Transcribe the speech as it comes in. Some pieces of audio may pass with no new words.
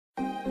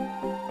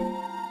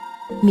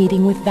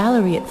Meeting with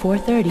Valerie at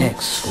 4:30.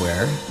 X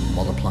squared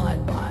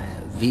multiplied by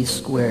V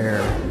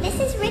squared. This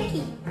is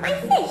Ricky, my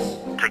fish.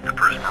 Take the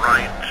first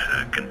right,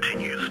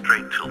 continue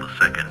straight till the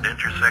second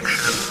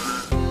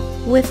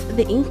intersection. With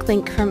the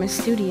InkLink from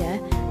Estudia,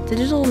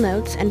 digital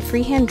notes and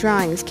freehand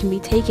drawings can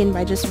be taken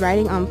by just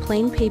writing on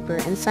plain paper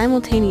and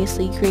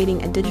simultaneously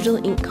creating a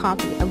digital ink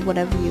copy of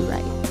whatever you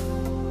write.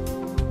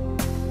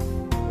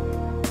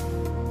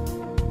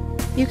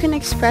 You can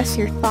express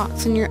your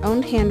thoughts in your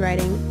own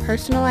handwriting,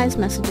 personalize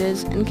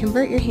messages, and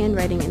convert your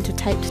handwriting into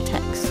typed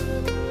text.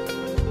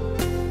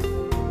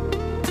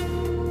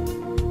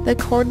 The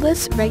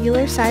cordless,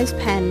 regular-sized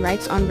pen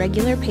writes on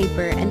regular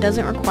paper and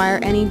doesn't require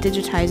any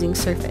digitizing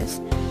surface.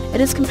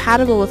 It is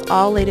compatible with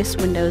all latest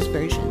Windows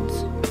versions.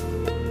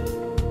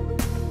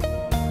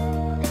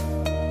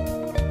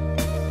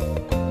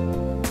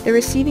 The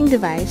receiving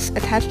device,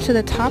 attached to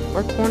the top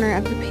or corner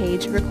of the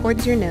page,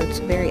 records your notes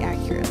very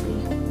accurately.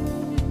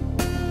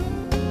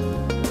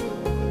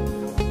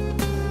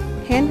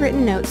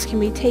 Handwritten notes can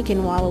be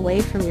taken while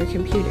away from your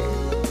computer.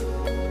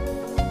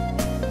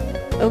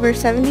 Over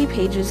 70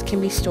 pages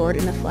can be stored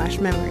in a flash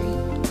memory.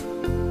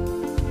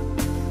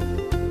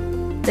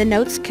 The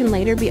notes can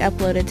later be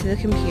uploaded to the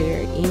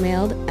computer,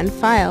 emailed, and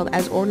filed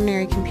as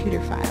ordinary computer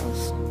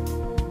files.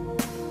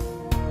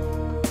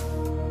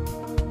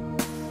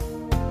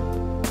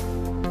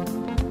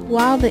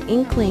 While the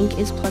InkLink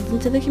is plugged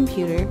into the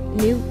computer,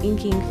 new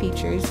inking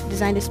features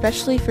designed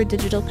especially for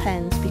digital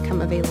pens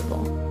become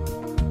available.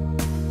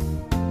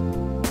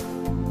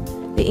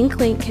 The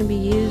InkLink can be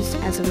used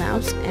as a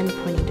mouse and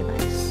pointing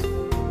device.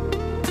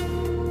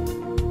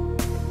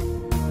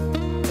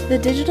 The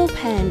digital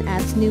pen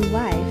adds new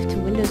life to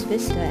Windows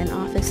Vista and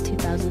Office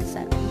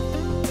 2007.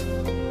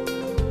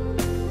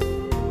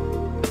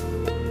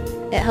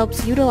 It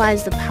helps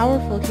utilize the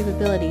powerful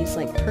capabilities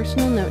like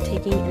personal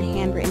note-taking and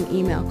handwritten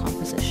email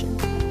composition.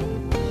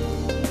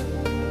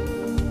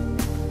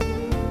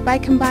 By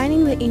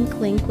combining the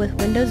InkLink with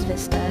Windows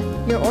Vista,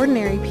 your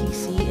ordinary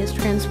PC is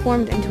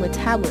transformed into a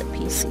tablet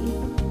PC.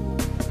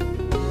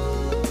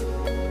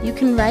 You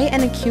can write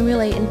and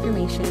accumulate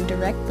information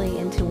directly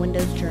into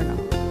Windows Journal.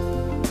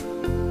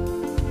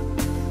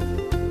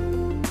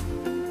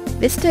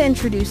 Vista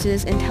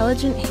introduces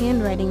intelligent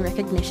handwriting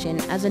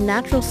recognition as a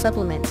natural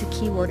supplement to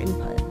keyboard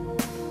input.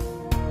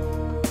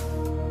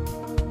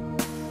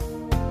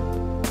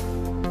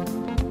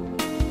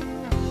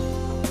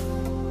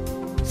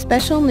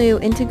 Special new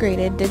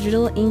integrated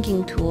digital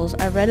inking tools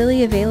are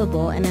readily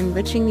available and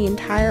enriching the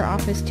entire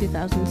Office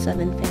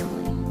 2007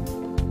 family.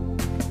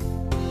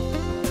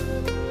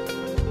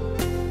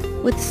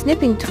 With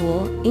Snipping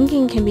Tool,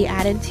 inking can be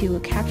added to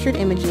captured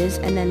images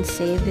and then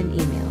saved and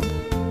emailed.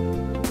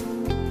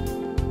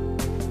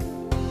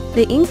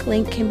 The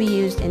InkLink can be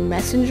used in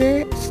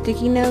Messenger,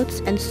 sticky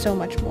notes, and so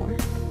much more.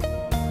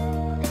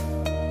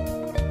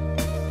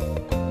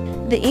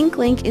 The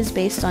InkLink is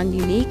based on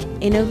unique,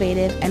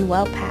 innovative, and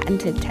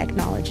well-patented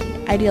technology,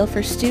 ideal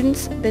for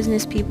students,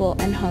 business people,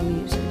 and home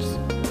users.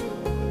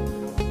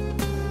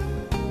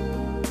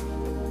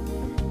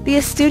 The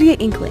Estudia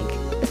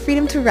InkLink, the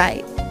freedom to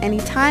write,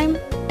 anytime,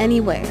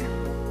 anywhere.